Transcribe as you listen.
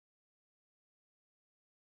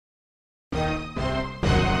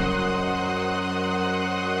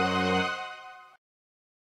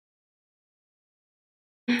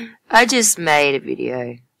I just made a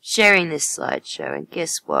video sharing this slideshow, and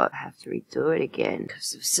guess what? I have to redo it again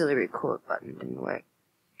because the silly record button didn't work.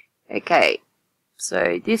 Okay,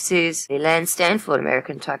 so this is the Lance Stanford,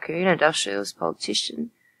 American tycoon, industrialist,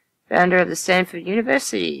 politician, founder of the Stanford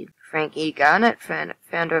University. Frank E. Garnett,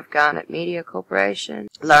 founder of Garnett Media Corporation.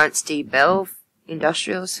 Lawrence D. Bell,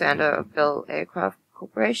 industrialist, founder of Bell Aircraft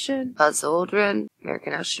Corporation. Buzz Aldrin,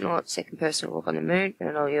 American astronaut, second person to walk on the moon,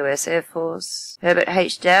 Colonel U.S. Air Force. Herbert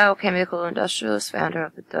H. Dow, chemical industrialist, founder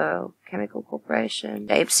of the Dow Chemical Corporation.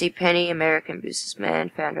 James C. Penney, American businessman,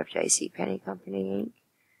 founder of J.C. Penney Company, Inc.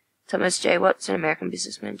 Thomas J. Watson, American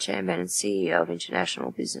businessman, chairman and CEO of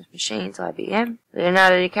International Business Machines, IBM.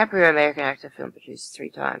 Leonardo DiCaprio, American actor, film producer,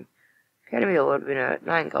 3-time Academy Award winner,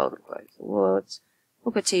 9 Golden Globes Awards.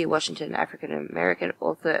 Booker T. Washington, African-American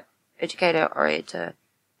author, educator, orator,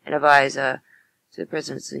 and advisor to the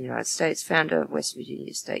President of the United States, founder of West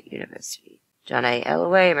Virginia State University. John A.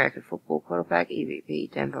 Elway, American football quarterback,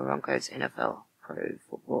 EVP, Denver Broncos, NFL Pro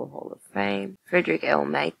Football Hall of Fame. Frederick L.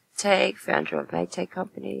 Maytag, founder of Maytag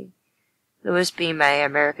Company. Louis B. May,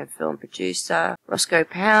 American film producer. Roscoe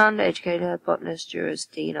Pound, educator, botanist,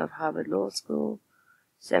 jurist, dean of Harvard Law School.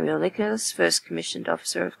 Samuel Nicholas, first commissioned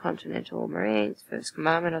officer of Continental Marines, first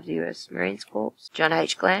commandant of the U.S. Marines Corps. John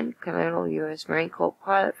H. Glenn, Colonel, U.S. Marine Corps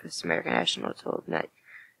pilot, first American astronaut to orbit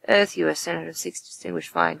Earth, U.S. Senator, 6 distinguished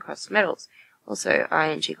Flying Cross medals. Also,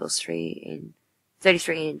 IN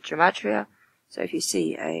 33 in Gematria. So if you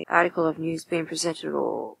see an article of news being presented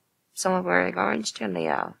or someone wearing orange,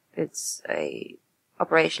 generally it's a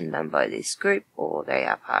operation done by this group, or they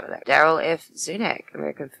are part of that. Darrell F. Zunak,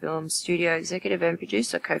 American film studio executive and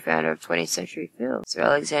producer, co-founder of 20th Century Films. Sir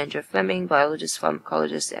Alexander Fleming, biologist,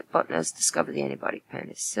 pharmacologist, and botanist, discovered the antibiotic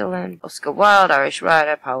penicillin. Oscar Wilde, Irish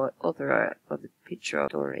writer, poet, author of The Picture of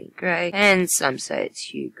Dorian Gray, and some say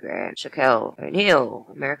it's Hugh Grant. Shaquille O'Neal,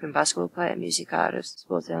 American basketball player, music artist,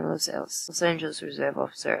 sports analyst, Los Angeles Reserve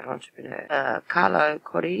officer, and entrepreneur. Carlo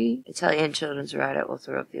Corridi, Italian children's writer,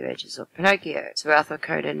 author of The Adventures of Pinocchio. Sir Arthur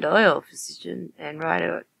Conan Doyle, physician and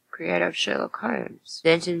writer, creator of Sherlock Holmes.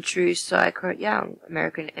 Denton True Cy Young,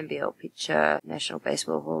 American NBL pitcher, National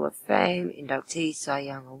Baseball Hall of Fame, inductee Cy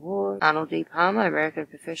Young Award. Arnold D. Palmer, American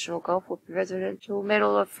professional golfer, Presidential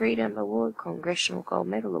Medal of Freedom Award, Congressional Gold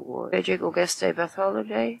Medal Award. Frederick Auguste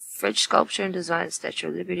Bartholomew, French sculpture and design, Statue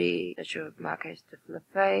of Liberty, Statue of Marquis de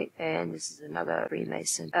Lafayette, and this is another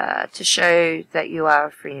Freemason, to show that you are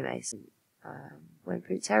a Freemason. When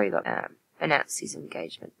Prince Harry announced his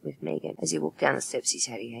engagement with Meghan. As he walked down the steps, he's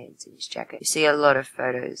had his hands in his jacket. You see a lot of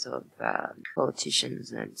photos of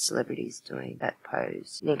politicians and celebrities doing that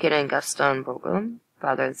pose. Lincoln and Gaston Borglum,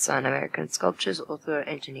 father and son, American sculptors, author,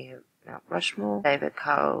 engineer, Mount Rushmore. David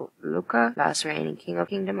Carl Luca, last reigning king of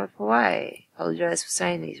Kingdom of Hawaii. Apologize for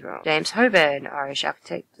saying these wrong. James Hoban, Irish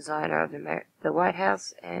architect, designer of the White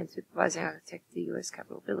House, and supervising architect of the U.S.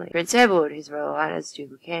 Capitol Building. Prince Edward, His Royal Highness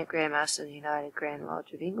Duke of Kent, Grand Master of the United Grand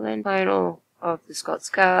Lodge of England, Colonel of the Scots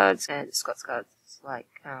Guards, and the Scots Guards like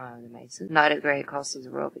the Masons. Knight of the Great Cross of the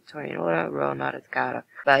Royal Victorian Order, Royal Knight of the Garter.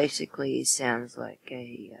 Basically, sounds like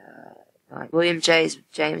a William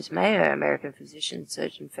James Mayer, American physician,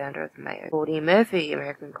 surgeon, founder of the Mayo. Paul D. Murphy,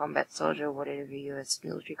 American combat soldier, awarded every U.S.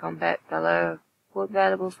 military combat fellow, award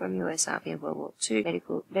valuable from U.S. Army in World War II,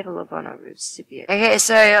 Medal of Honor recipient. Okay,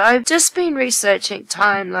 so I've just been researching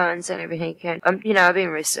timelines and everything, and I've been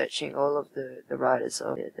researching all of the writers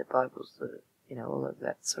of the Bibles, all of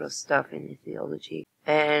that sort of stuff in the theology.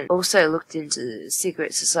 And also looked into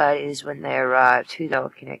secret societies when they arrived, who they were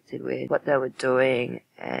connected with, what they were doing,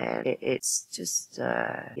 and it's just,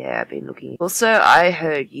 I've been looking. Also, I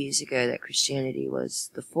heard years ago that Christianity was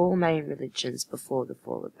the 4 main religions before the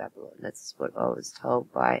fall of Babylon. That's what I was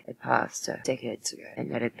told by a pastor decades ago, and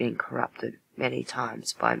that had been corrupted many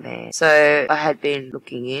times by man. So I had been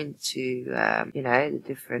looking into, the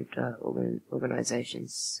different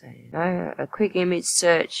organizations. A quick image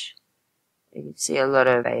search. You can see a lot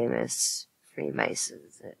of famous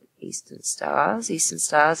Freemasons, Eastern Stars,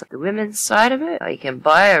 the women's side of it. You can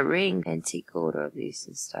buy a ring, Antique Order of the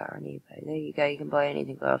Eastern Star on eBay. There you go, you can buy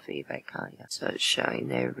anything off eBay, can't you? So it's showing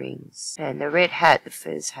their rings. And the red hat, the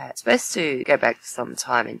fez hat, it's supposed to go back to some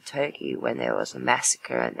time in Turkey when there was a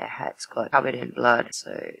massacre and their hats got covered in blood.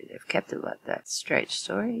 So they've kept it like that. Strange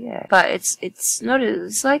story, yeah. But it's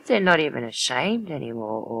like they're not even ashamed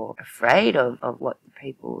anymore or afraid of what the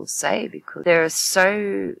people will say, because there are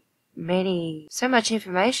so so much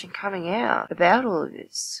information coming out about all of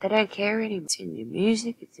this. They don't care anymore. It's in your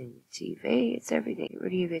music, it's in your TV, it's everything. Get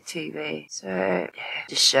rid of your TV. So, yeah,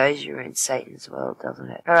 just shows you're in Satan's world, doesn't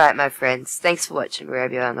it? Alright, my friends, thanks for watching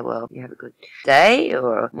wherever you are in the world. You have a good day,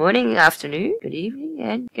 or morning, afternoon, good evening,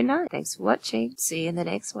 and good night. Thanks for watching. See you in the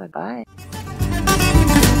next one. Bye.